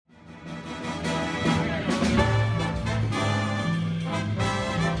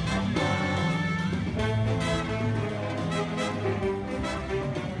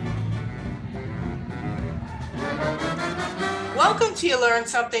Welcome to You Learn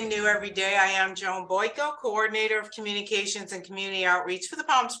Something New Every Day. I am Joan Boyko, Coordinator of Communications and Community Outreach for the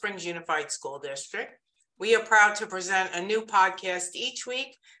Palm Springs Unified School District. We are proud to present a new podcast each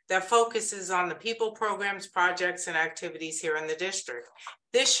week that focuses on the people, programs, projects, and activities here in the district.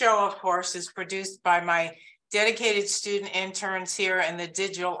 This show, of course, is produced by my dedicated student interns here in the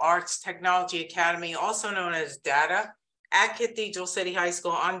Digital Arts Technology Academy, also known as DATA, at Cathedral City High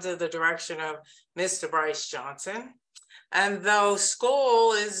School under the direction of Mr. Bryce Johnson. And though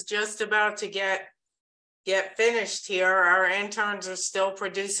school is just about to get finished here, our interns are still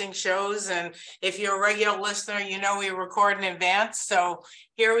producing shows. And if you're a regular listener, you know we record in advance. So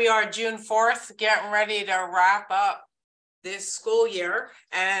here we are, June 4th, getting ready to wrap up this school year.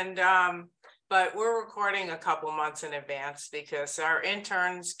 And but we're recording a couple months in advance because our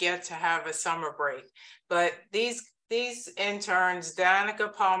interns get to have a summer break. But these interns,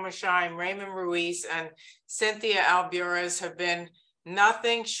 Danica Palmersheim, Raymond Ruiz, and Cynthia Alburas have been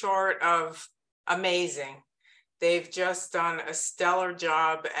nothing short of amazing. They've just done a stellar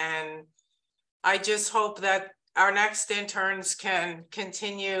job, and I just hope that our next interns can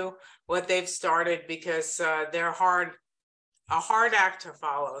continue what they've started because they're a hard act to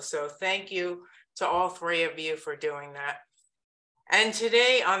follow. So thank you to all three of you for doing that. And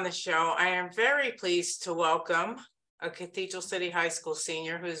today on the show, I am very pleased to welcome a Cathedral City High School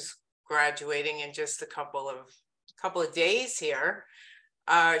senior who's graduating in just a couple of days here.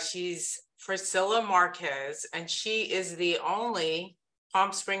 She's Priscila Marquez, and she is the only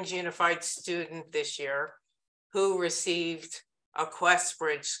Palm Springs Unified student this year who received a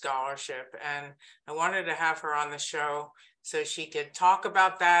QuestBridge scholarship. And I wanted to have her on the show so she could talk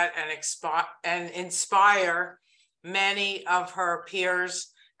about that and inspire many of her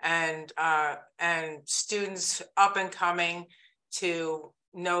peers and students up and coming to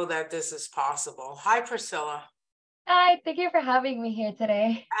know that this is possible. Hi, Priscila. Hi, thank you for having me here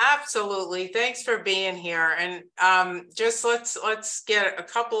today. Absolutely, thanks for being here. And just let's get a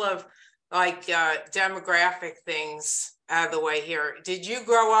couple of demographic things out of the way here. Did you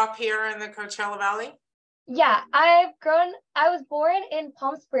grow up here in the Coachella Valley? Yeah, I was born in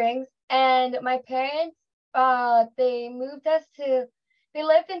Palm Springs, and my parents, they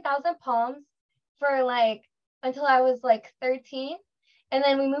lived in Thousand Palms for until I was 13. And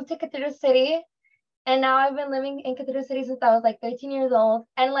then we moved to Cathedral City. And now I've been living in Cathedral City since I was 13 years old.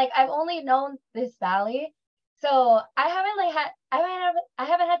 And I've only known this valley. So I haven't had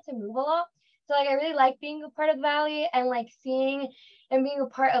to move a lot. So I really like being a part of the valley and seeing and being a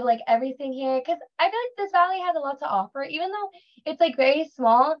part of everything here. Because I feel like this valley has a lot to offer, even though it's very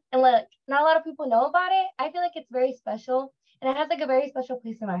small and not a lot of people know about it. I feel like it's very special. And it has a very special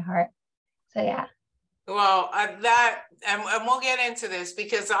place in my heart. So yeah. Well, and we'll get into this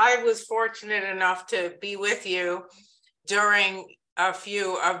because I was fortunate enough to be with you during a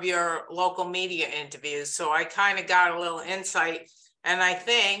few of your local media interviews. So I kind of got a little insight. And I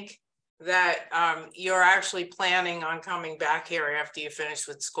think that you're actually planning on coming back here after you finish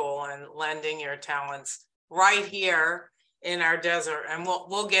with school and lending your talents right here in our desert. And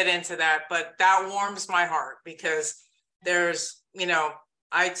we'll get into that. But that warms my heart because there's,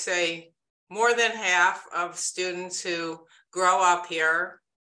 I'd say more than half of students who grow up here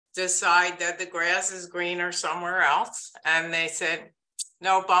decide that the grass is greener somewhere else. And they said,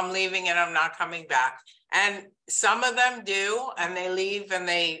 nope, I'm leaving and I'm not coming back. And some of them do, and they leave and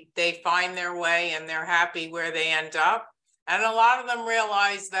they find their way and they're happy where they end up. And a lot of them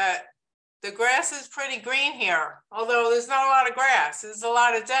realize that the grass is pretty green here, although there's not a lot of grass, there's a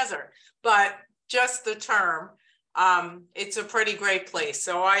lot of desert, but just the term, it's a pretty great place.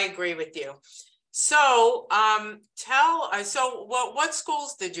 So I agree with you. So what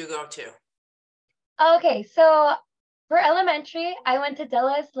schools did you go to? Okay, so for elementary, I went to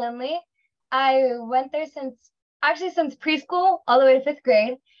Della S. Lindley. I went there since preschool all the way to 5th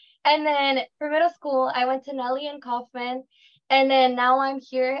grade. And then for middle school, I went to Nellie and Kaufman. And then now I'm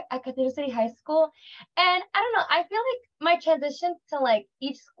here at Cathedral City High School. And I don't know, I feel like my transition to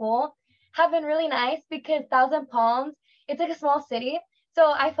each school have been really nice because Thousand Palms, it's a small city.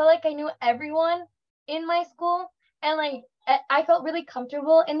 So I felt like I knew everyone in my school. And I felt really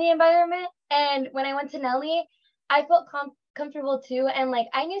comfortable in the environment. And when I went to Nellie, I felt comfortable too. And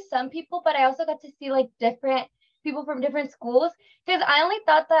I knew some people, but I also got to see different people from different schools because I only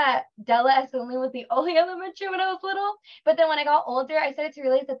thought that Della S. Lindley was the only elementary when I was little. But then when I got older, I started to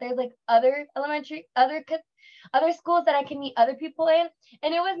realize that there's other schools that I can meet other people in.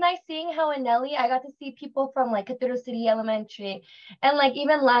 And it was nice seeing how in Nellie, I got to see people from Cathedral City Elementary and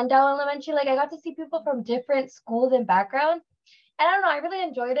even Landau Elementary. I got to see people from different schools and backgrounds. And I don't know, I really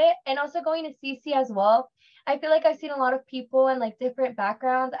enjoyed it. And also going to CC as well. I feel like I've seen a lot of people in like different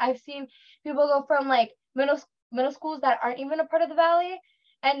backgrounds. I've seen people go from like middle schools that aren't even a part of the valley,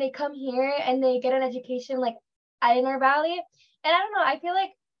 and they come here and they get an education like in our valley. And I don't know, I feel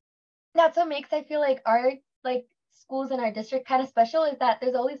like that's what makes I feel like our like schools in our district kind of special, is that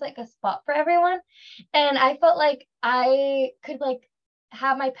there's always like a spot for everyone. And I felt like I could like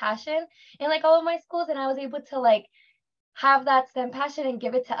have my passion in like all of my schools, and I was able to like have that STEM passion and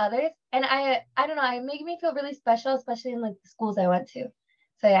give it to others. And I don't know, it made me feel really special, especially in like the schools I went to.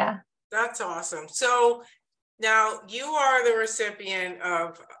 So yeah. That's awesome. So now you are the recipient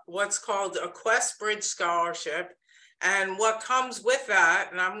of what's called a QuestBridge scholarship. And what comes with that,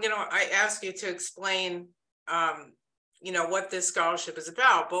 and I ask you to explain, what this scholarship is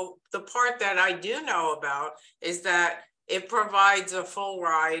about. But the part that I do know about is that it provides a full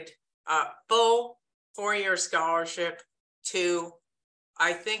full 4-year scholarship to,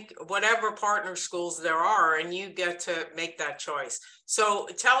 I think, whatever partner schools there are, and you get to make that choice. So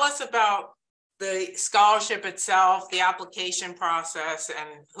tell us about the scholarship itself, the application process, and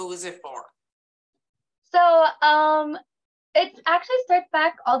who is it for? So it actually starts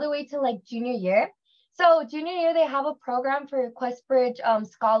back all the way to like junior year. So junior year, they have a program for QuestBridge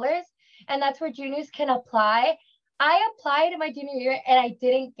scholars, and that's where juniors can apply. I applied in my junior year and I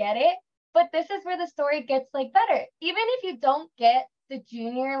didn't get it, but this is where the story gets like better. Even if you don't get the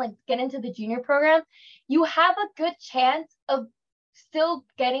junior, like get into the junior program, you have a good chance of still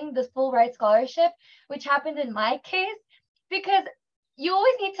getting the full ride scholarship, which happened in my case, because you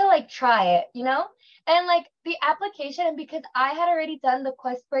always need to like try it, you know? And like the application, and because I had already done the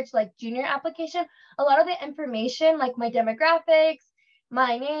QuestBridge like junior application, a lot of the information, like my demographics,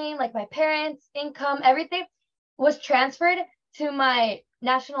 my name, like my parents, income, everything was transferred to my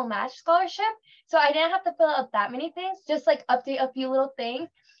national match scholarship. So I didn't have to fill out that many things, just like update a few little things.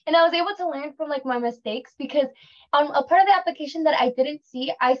 And I was able to learn from like my mistakes, because on a part of the application that I didn't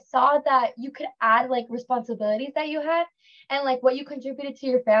see, I saw that you could add like responsibilities that you had and like what you contributed to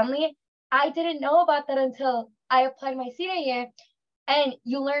your family. I didn't know about that until I applied my senior year, and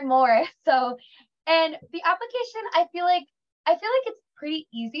you learn more. So, and the application, I feel like it's pretty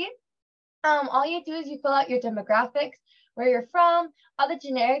easy. All you do is you fill out your demographics, where you're from, all the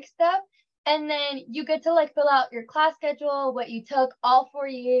generic stuff, and then you get to like fill out your class schedule, what you took all 4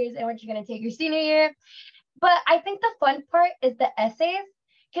 years, and what you're gonna take your senior year. But I think the fun part is the essays,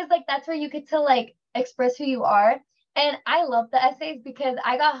 because like that's where you get to like express who you are. And I love the essays because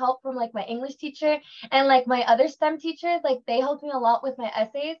I got help from like my English teacher and like my other STEM teachers. Like they helped me a lot with my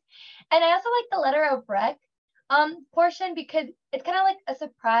essays. And I also like the letter of rec portion, because it's kind of like a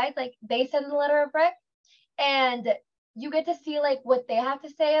surprise. Like they send the letter of rec, and you get to see like what they have to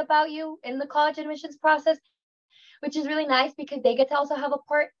say about you in the college admissions process, which is really nice because they get to also have a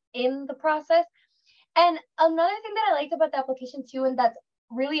part in the process. And another thing that I liked about the application too, and that's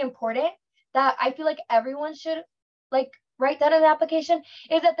really important, that I feel like everyone should like write down in the application,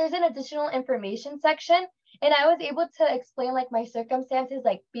 is that there's an additional information section. And I was able to explain like my circumstances,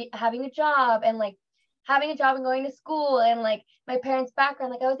 like having a job and going to school, and like my parents'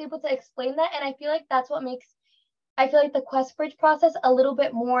 background. Like I was able to explain that. And I feel like that's what makes, I feel like the QuestBridge process a little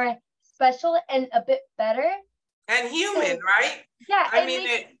bit more special and a bit better. And human, right? Yeah. I mean,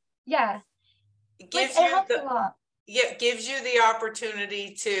 yeah. it Like gives it you helps a lot. gives you the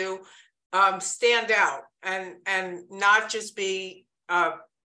opportunity to stand out and not just be a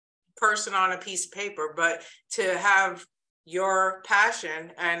person on a piece of paper, but to have your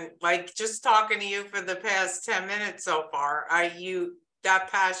passion. And like just talking to you for the past 10 minutes so far,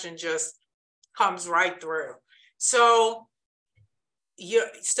 that passion just comes right through. So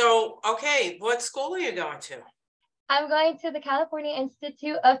okay, what school are you going to? I'm going to the California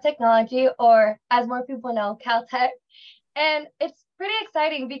Institute of Technology, or as more people know, Caltech. And it's pretty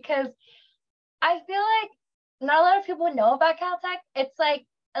exciting because I feel like not a lot of people know about Caltech. It's like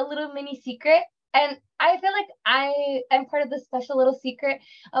a little mini secret. And I feel like I am part of this special little secret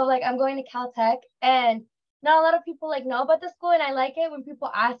of like, I'm going to Caltech, and not a lot of people like know about the school. And I like it when people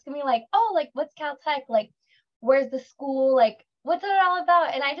ask me like, oh, like what's Caltech? Like, where's the school? Like, what's it all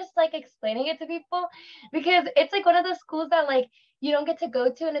about? And I just like explaining it to people, because it's like one of those schools that like you don't get to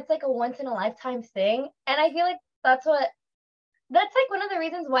go to, and it's like a once in a lifetime thing. And I feel like that's like one of the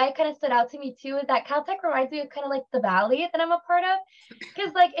reasons why it kind of stood out to me too, is that Caltech reminds me of kind of like the valley that I'm a part of,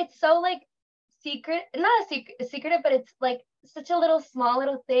 because like it's so like not secretive, but it's like such a little small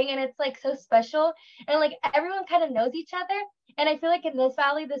little thing, and it's like so special, and like everyone kind of knows each other. And I feel like in this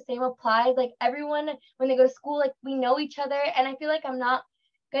valley the same applies. Like everyone, when they go to school, like we know each other, and I feel like I'm not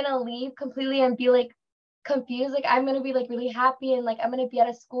gonna leave completely and be like confused. Like I'm gonna be like really happy, and like I'm gonna be at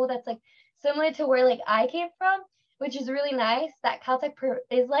a school that's like similar to where like I came from, which is really nice that Caltech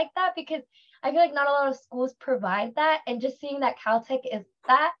is like that, because I feel like not a lot of schools provide that. And just seeing that Caltech is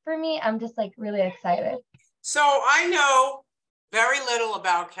that for me, I'm just like really excited. So I know very little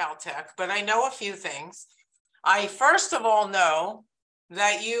about Caltech, but I know a few things. I first of all know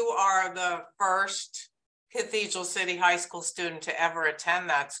that you are the first Cathedral City High School student to ever attend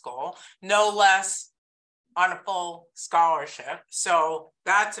that school, no less on a full scholarship. So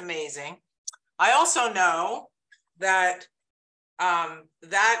that's amazing. I also know that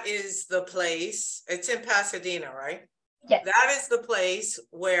that is the place, it's in Pasadena, right? Yes. That is the place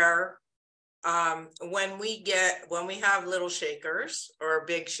where when we have little shakers or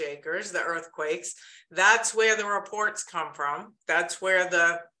big shakers, the earthquakes, that's where the reports come from. That's where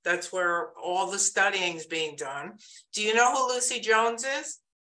all the studying is being done. Do you know who Lucy Jones is?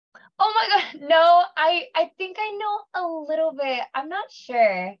 Oh my God, no, I think I know a little bit. I'm not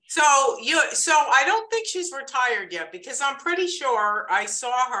sure. So I don't think she's retired yet, because I'm pretty sure I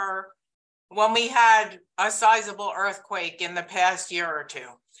saw her when we had a sizable earthquake in the past year or two.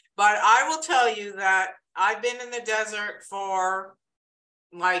 But I will tell you that I've been in the desert for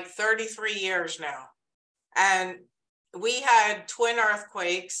like 33 years now. And we had twin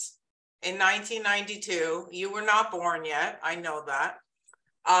earthquakes in 1992. You were not born yet, I know that.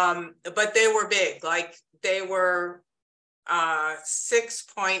 But they were big, like they were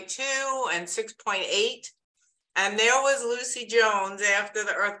 6.2 and 6.8. And there was Lucy Jones after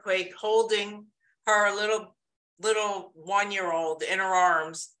the earthquake holding her little 1-year-old in her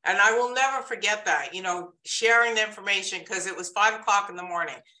arms. And I will never forget that, sharing the information, because it was 5 o'clock in the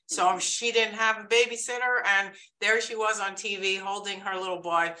morning. So she didn't have a babysitter, and there she was on TV holding her little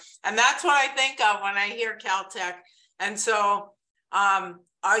boy. And that's what I think of when I hear Caltech. And so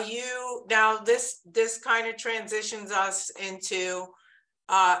are you, now this kind of transitions us into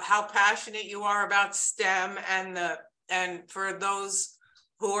how passionate you are about STEM, and for those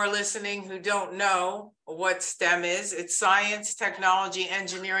who are listening who don't know what STEM is, it's science, technology,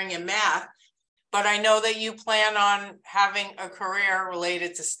 engineering, and math. But I know that you plan on having a career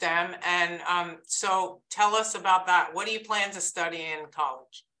related to STEM. And so tell us about that. What do you plan to study in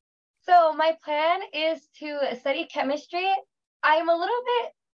college? So my plan is to study chemistry. I'm a little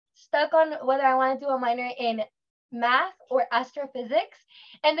bit stuck on whether I want to do a minor in math or astrophysics.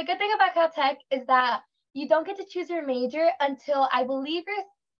 And the good thing about Caltech is that you don't get to choose your major until I believe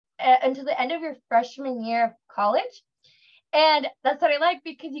until the end of your freshman year of college. And that's what I like,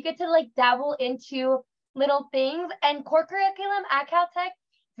 because you get to like dabble into little things. And core curriculum at Caltech,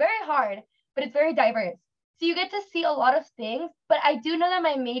 very hard, but it's very diverse. So you get to see a lot of things. But I do know that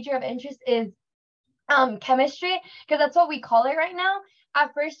my major of interest is chemistry, because that's what we call it right now.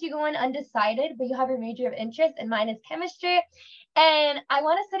 At first you go in undecided, but you have your major of interest, and mine is chemistry. And I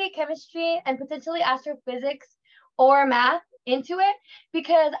want to study chemistry and potentially astrophysics or math into it,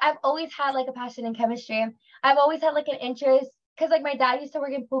 because I've always had like a passion in chemistry. I've always had like an interest, because like my dad used to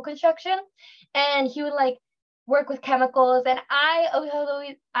work in pool construction, and he would like work with chemicals, and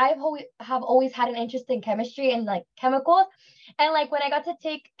I've always had an interest in chemistry and like chemicals. And like when I got to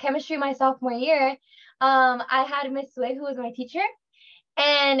take chemistry my sophomore year, I had Miss Swig, who was my teacher,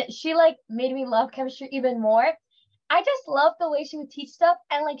 and she like made me love chemistry even more. I just loved the way she would teach stuff,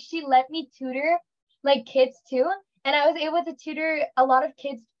 and like she let me tutor like kids too. And I was able to tutor a lot of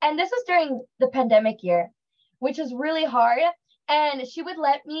kids. And this was during the pandemic year, which was really hard. And she would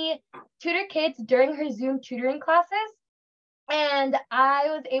let me tutor kids during her Zoom tutoring classes. And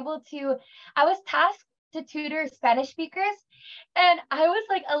I was tasked to tutor Spanish speakers. And I was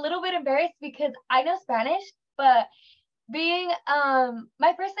like a little bit embarrassed, because I know Spanish, but being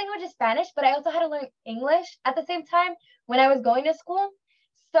my first language is Spanish, but I also had to learn English at the same time when I was going to school.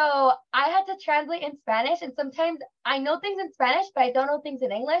 So I had to translate in Spanish, and sometimes I know things in Spanish, but I don't know things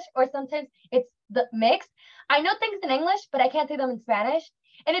in English, or sometimes it's the mix. I know things in English, but I can't say them in Spanish.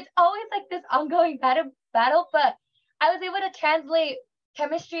 And it's always like this ongoing battle, but I was able to translate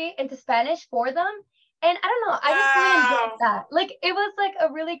chemistry into Spanish for them. And I don't know, I just really enjoyed that. Like, it was like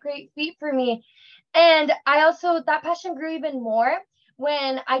a really great feat for me. And that passion grew even more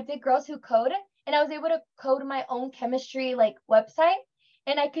when I did Girls Who Code, and I was able to code my own chemistry like website,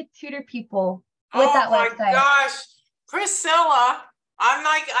 and I could tutor people with that website. Oh my gosh, Priscila,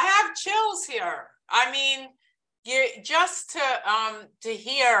 I have chills here. I mean, you just to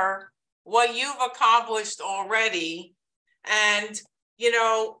hear what you've accomplished already, and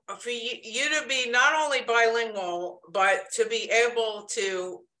for you to be not only bilingual, but to be able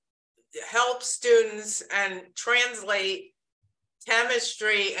to help students and translate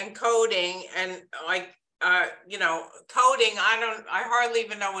chemistry and coding, and like coding, I hardly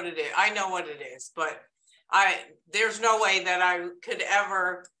even know what it is. I know what it is, but there's no way that I could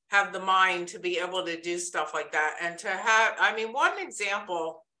ever have the mind to be able to do stuff like that. And to have, one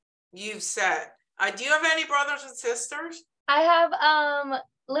example you've set, do you have any brothers and sisters? I have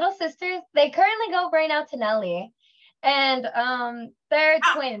little sisters. They currently go right now to Nelly, and they're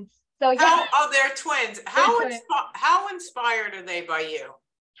twins. So yeah. They're twins. How inspired are they by you?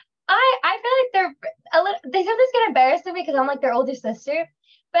 I feel like they're a little. They sometimes get embarrassed of me because I'm like their older sister,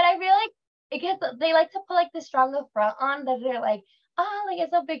 but I feel like they like to put like the stronger front on that they're like, oh, like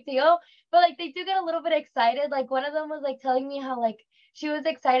it's no big deal. But like they do get a little bit excited. Like one of them was like telling me how like she was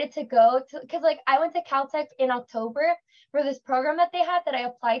excited to go to, because like I went to Caltech in October for this program that they had that I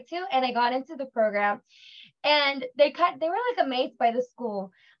applied to, and I got into the program, and they were like amazed by the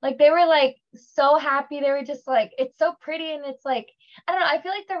school. Like they were like so happy. They were just like, it's so pretty, and it's like, I don't know, I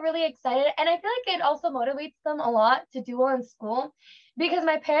feel like they're really excited, and I feel like it also motivates them a lot to do well in school, because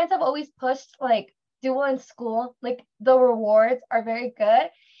my parents have always pushed like do well in school, like the rewards are very good.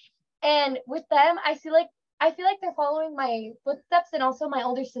 And with them, I feel like they're following my footsteps and also my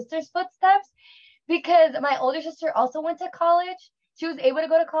older sister's footsteps, because my older sister also went to college. She was able to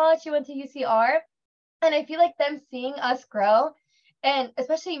go to college. She went to UCR. And I feel like them seeing us grow, and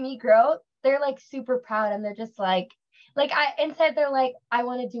especially me grow, they're like super proud, and they're just like inside they're like, I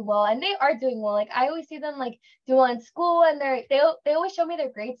want to do well, and they are doing well. Like I always see them like do well in school, and they always show me their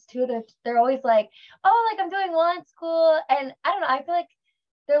grades too. They're always like, oh, like I'm doing well in school, and I don't know, I feel like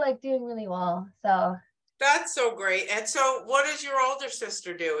they're like doing really well. So that's so great. And so what does your older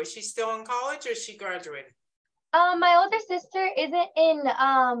sister do? Is she still in college, or is she graduated? my older sister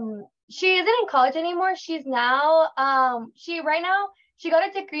she isn't in college anymore. She's now she got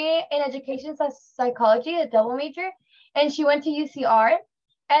a degree in education psychology, a double major, and she went to UCR.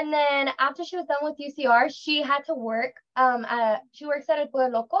 And then after she was done with UCR, she had to work. She works at El Pollo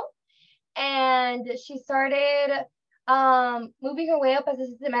Loco, and she started moving her way up as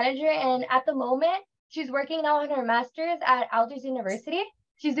assistant manager. And at the moment, she's working now on her master's at Alders University.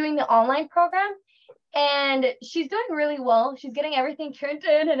 She's doing the online program, and she's doing really well. She's getting everything turned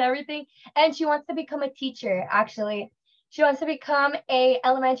in and everything, and she wants to become a teacher. Actually, she wants to become a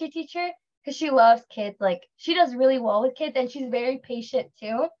elementary teacher because she loves kids. Like she does really well with kids, and she's very patient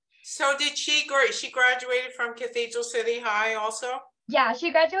too. So did she graduated from Cathedral City High also? Yeah,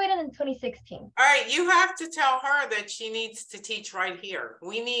 she graduated in 2016. All right, you have to tell her that she needs to teach right here.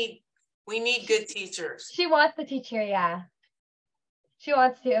 We need good teachers. She wants to teach here. Yeah, she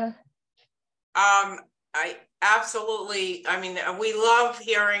wants to. I absolutely, we love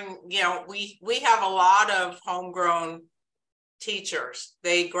hearing, we have a lot of homegrown teachers.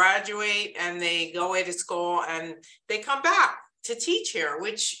 They graduate and they go away to school and they come back to teach here,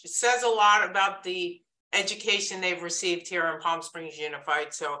 which says a lot about the education they've received here in Palm Springs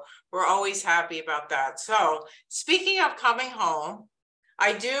Unified. So we're always happy about that. So speaking of coming home,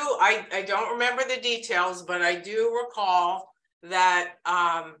 I don't remember the details, but I do recall that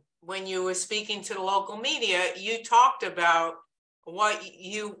when you were speaking to the local media, you talked about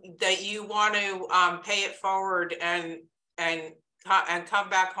that you want to pay it forward and come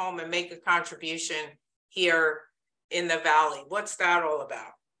back home and make a contribution here in the Valley. What's that all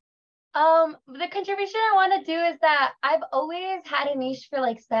about? The contribution I want to do is that I've always had a niche for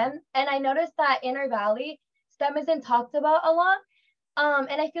like STEM, and I noticed that in our Valley, STEM isn't talked about a lot.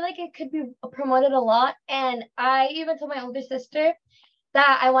 And I feel like it could be promoted a lot. And I even told my older sister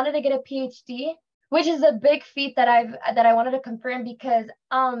that I wanted to get a PhD, which is a big feat that I wanted to confirm, because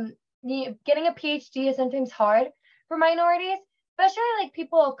getting a PhD is sometimes hard for minorities, especially like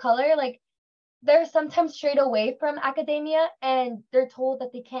people of color. Like they're sometimes strayed away from academia and they're told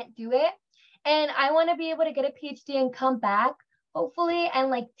that they can't do it. And I want to be able to get a PhD and come back, hopefully, and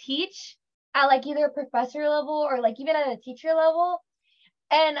like teach at like either a professor level or like even at a teacher level.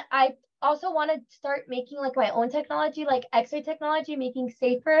 And I also want to start making like my own technology, like X-ray technology, making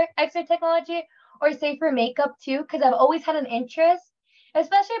safer X-ray technology or safer makeup too, because I've always had an interest,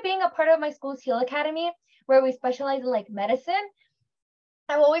 especially being a part of my school's Heal Academy, where we specialize in like medicine.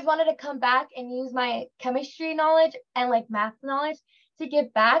 I've always wanted to come back and use my chemistry knowledge and like math knowledge to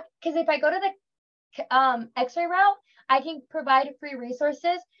give back, because if I go to the X-ray route, I can provide free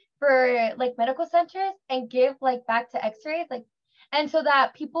resources for like medical centers and give like back to X-rays, like, and so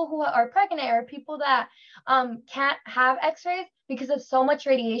that people who are pregnant or people that can't have X-rays because of so much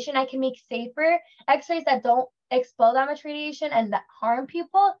radiation, I can make safer X-rays that don't expel that much radiation and that harm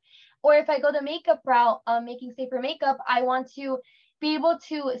people. Or if I go the makeup route, making safer makeup, I want to be able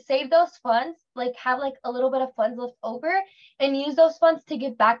to save those funds, like have like a little bit of funds left over and use those funds to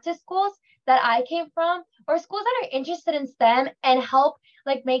give back to schools that I came from, or schools that are interested in STEM, and help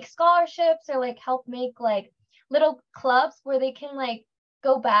like make scholarships, or like help make like little clubs where they can like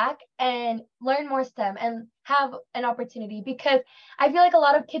go back and learn more STEM and have an opportunity. Because I feel like a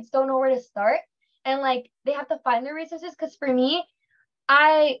lot of kids don't know where to start, and like they have to find their resources. Because for me,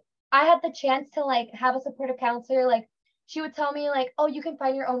 I I had the chance to like have a supportive counselor. Like she would tell me like, oh, you can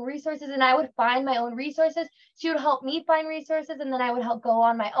find your own resources, and I would find my own resources. She would help me find resources, and then I would help go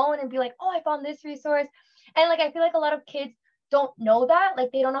on my own and be like, oh, I found this resource. And like I feel like a lot of kids don't know that,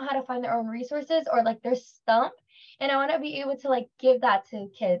 like they don't know how to find their own resources, or like they're stumped. And I want to be able to like give that to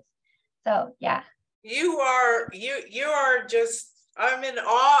kids. So yeah. You are just, I'm in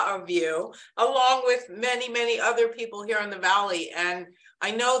awe of you, along with many, many other people here in the Valley. And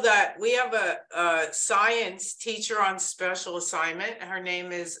I know that we have a science teacher on special assignment. Her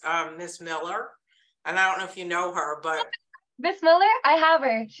name is Miss Miller. And I don't know if you know her, but Miss Miller, I have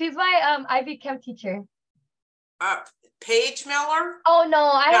her. She's my IB Chem teacher. Paige Miller. Oh no,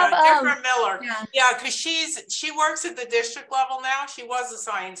 I have different Miller. Yeah, Yeah, because she works at the district level now. She was a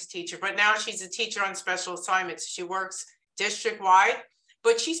science teacher, but now she's a teacher on special assignments. She works district wide,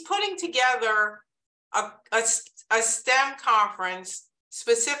 but she's putting together a STEM conference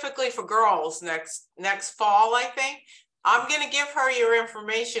specifically for girls next fall, I think. I'm going to give her your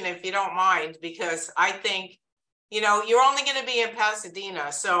information if you don't mind, because I think, you're only going to be in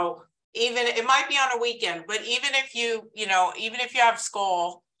Pasadena. So even it might be on a weekend, but even if you have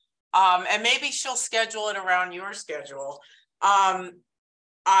school, and maybe she'll schedule it around your schedule,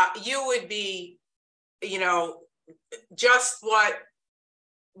 you would be, just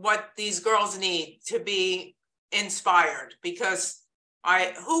what these girls need to be inspired. Because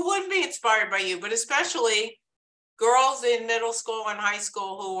who wouldn't be inspired by you, but especially girls in middle school and high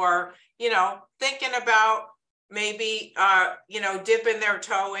school who are, thinking about maybe, dipping their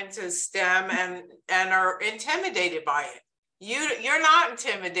toe into STEM and are intimidated by it. You're not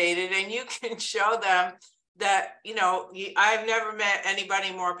intimidated, and you can show them that, I've never met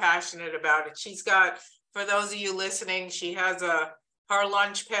anybody more passionate about it. She's got, for those of you listening, she has her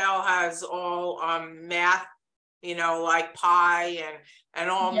lunch pail has all math, like pi and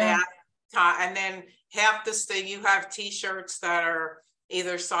all math. And then half the stuff, you have t-shirts that are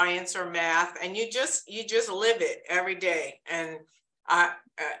either science or math, and you just live it every day. And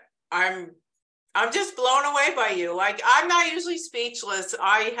I'm just blown away by you. Like, I'm not usually speechless.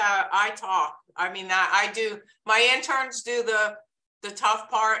 I talk. I mean, I do. My interns do the tough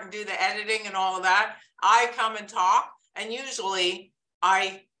part and do the editing and all of that. I come and talk, and usually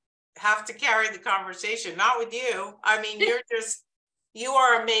I have to carry the conversation. Not with you. I mean, you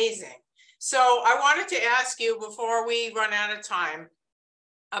are amazing. So I wanted to ask you, before we run out of time,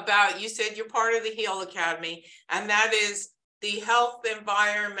 you said you're part of the HEAL Academy, and that is the Health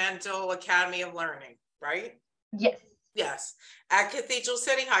Environmental Academy of Learning, right? Yes. Yes, at Cathedral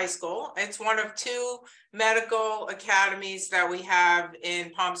City High School. It's one of two medical academies that we have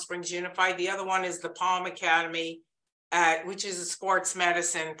in Palm Springs Unified. The other one is the Palm Academy, which is a sports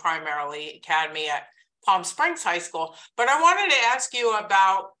medicine primarily academy at Palm Springs High School. But I wanted to ask you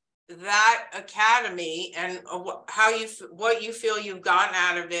about that academy and what you feel you've gotten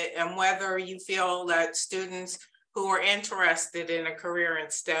out of it, and whether you feel that students who are interested in a career in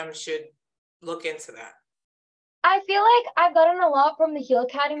STEM should look into that. I feel like I've gotten a lot from the HEAL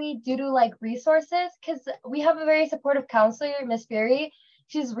Academy due to like resources, because we have a very supportive counselor, Miss Berry.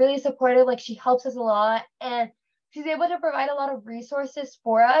 She's really supportive, like she helps us a lot, and she's able to provide a lot of resources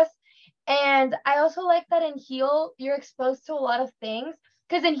for us. And I also like that in HEAL, you're exposed to a lot of things,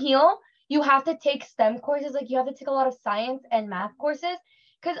 because in HEAL, you have to take STEM courses, like you have to take a lot of science and math courses,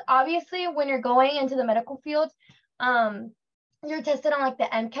 because obviously when you're going into the medical field, you're tested on like the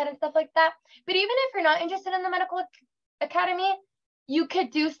MCAT and stuff like that. But even if you're not interested in the medical academy, you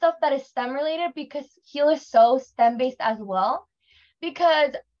could do stuff that is STEM related, because HEAL is so STEM based as well.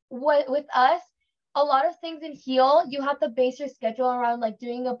 Because with us, a lot of things in HEAL, you have to base your schedule around like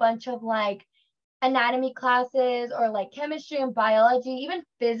doing a bunch of like anatomy classes, or like chemistry and biology, even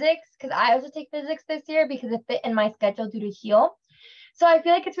physics, because I also take physics this year because it fit in my schedule due to HEAL. So I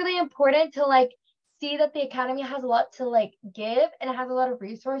feel like it's really important to like see that the academy has a lot to like give, and it has a lot of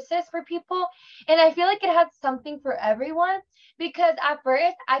resources for people. And I feel like it has something for everyone, because at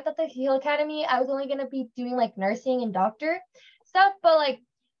first I thought the HEAL Academy, I was only going to be doing like nursing and doctor stuff, but like,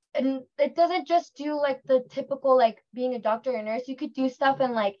 and it doesn't just do like the typical like being a doctor or nurse. You could do stuff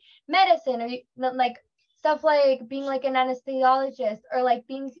in like medicine, or like stuff like being like an anesthesiologist or like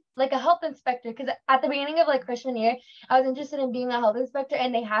being like a health inspector. Because at the beginning of like freshman year, I was interested in being a health inspector,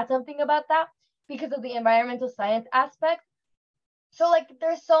 and they had something about that because of the environmental science aspect. So like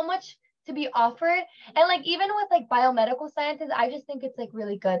there's so much to be offered. And like even with like biomedical sciences, I just think it's like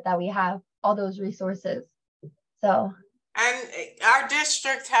really good that we have all those resources. So, and our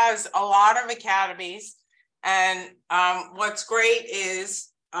district has a lot of academies, and what's great is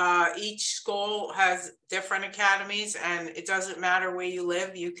each school has different academies, and it doesn't matter where you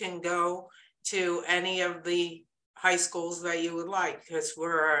live, you can go to any of the high schools that you would like, because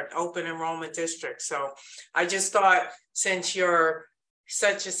we're an open enrollment district. So I just thought, since you're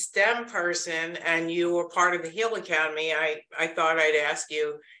such a STEM person and you were part of the Heal Academy, I thought I'd ask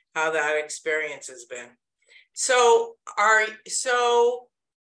you how that experience has been. So what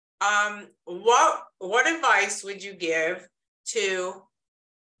advice would you give to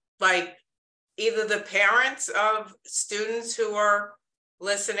like either the parents of students who are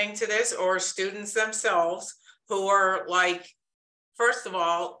listening to this, or students themselves who are like, first of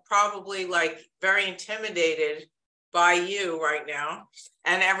all, probably like very intimidated by you right now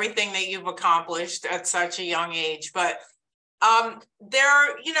and everything that you've accomplished at such a young age, but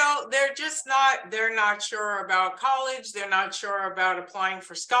they're not sure about college. They're not sure about applying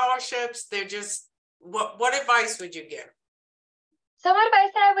for scholarships. They're just, what advice would you give? some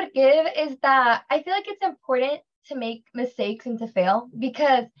advice that I would give is that I feel like it's important to make mistakes and to fail,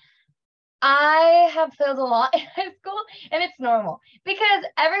 because I have failed a lot in high school, and it's normal because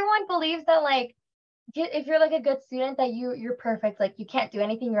everyone believes that like if you're like a good student that you're perfect, like you can't do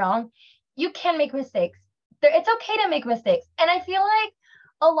anything wrong. You can make mistakes. It's okay to make mistakes. And I feel like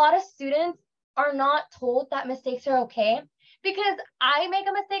a lot of students are not told that mistakes are okay, because I make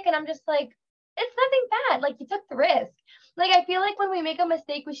a mistake and I'm just like, it's nothing bad. Like you took the risk. Like I feel like when we make a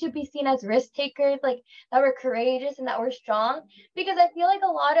mistake, we should be seen as risk takers, like that we're courageous and that we're strong. Because I feel like a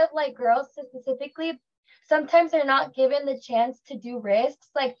lot of like girls specifically, sometimes they're not given the chance to do risks.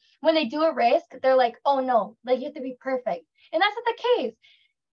 Like when they do a risk, they're like, oh no, like you have to be perfect. And that's not the case.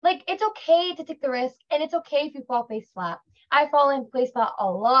 Like it's okay to take the risk, and it's okay if you fall face flat. I fall in face flat a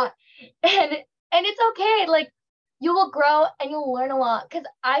lot. And it's okay. Like you will grow and you'll learn a lot. Cause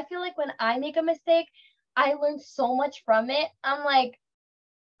I feel like when I make a mistake, I learn so much from it. I'm like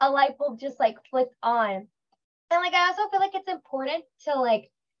a light bulb just like flipped on. And like I also feel like it's important to like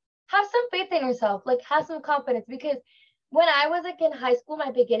have some faith in yourself, like have some confidence, because when I was like in high school,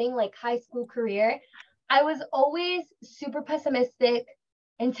 my beginning like high school career, I was always super pessimistic,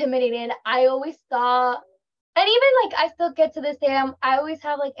 intimidated. I always thought, and even like I still get to this day, I always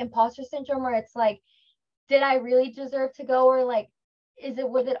have like imposter syndrome, where it's like, did I really deserve to go, or like,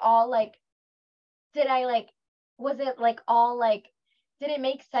 was it all like, did I like, was it like all like, did it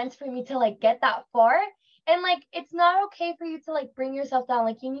make sense for me to like get that far? And like it's not okay for you to like bring yourself down.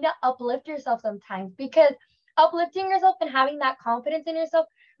 Like you need to uplift yourself sometimes, because uplifting yourself and having that confidence in yourself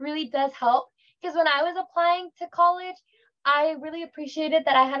really does help. Because when I was applying to college, I really appreciated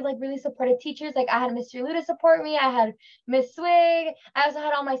that I had like really supportive teachers. Like I had Mr. Lu to support me. I had Miss Swig. I also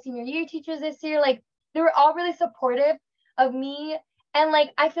had all my senior year teachers this year. Like they were all really supportive of me. And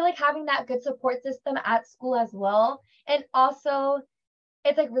like I feel like having that good support system at school as well. And also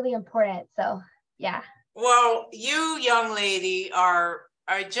it's like really important. So yeah. Well, you young lady are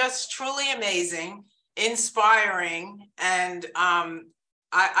just truly amazing, inspiring, and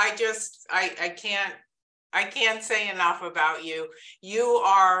I can't say enough about you. You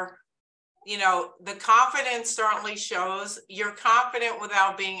are, you know, the confidence certainly shows. You're confident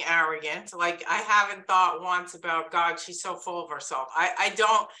without being arrogant. Like I haven't thought once about, God, she's so full of herself. I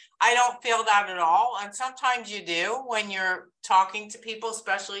don't feel that at all. And sometimes you do when you're talking to people,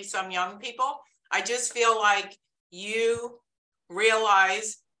 especially some young people. I just feel like you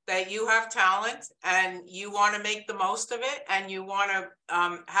realize that you have talent and you want to make the most of it, and you want to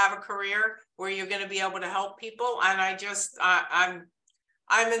have a career where you're going to be able to help people. And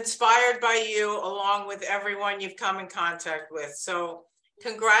I'm inspired by you, along with everyone you've come in contact with. So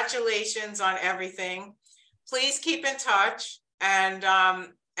congratulations on everything. Please keep in touch. And I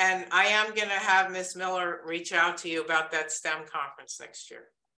am going to have Ms. Miller reach out to you about that STEM conference next year.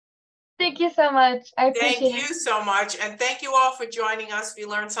 Thank you so much. I appreciate it. Thank you so much. And thank you all for joining us. We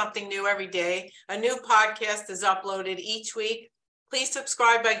learn something new every day. A new podcast is uploaded each week. Please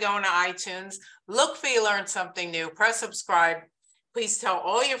subscribe by going to iTunes. Look for You Learn Something New. Press subscribe. Please tell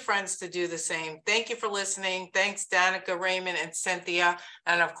all your friends to do the same. Thank you for listening. Thanks, Danica, Raymond, and Cynthia,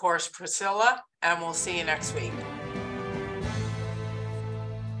 and of course, Priscilla. And we'll see you next week.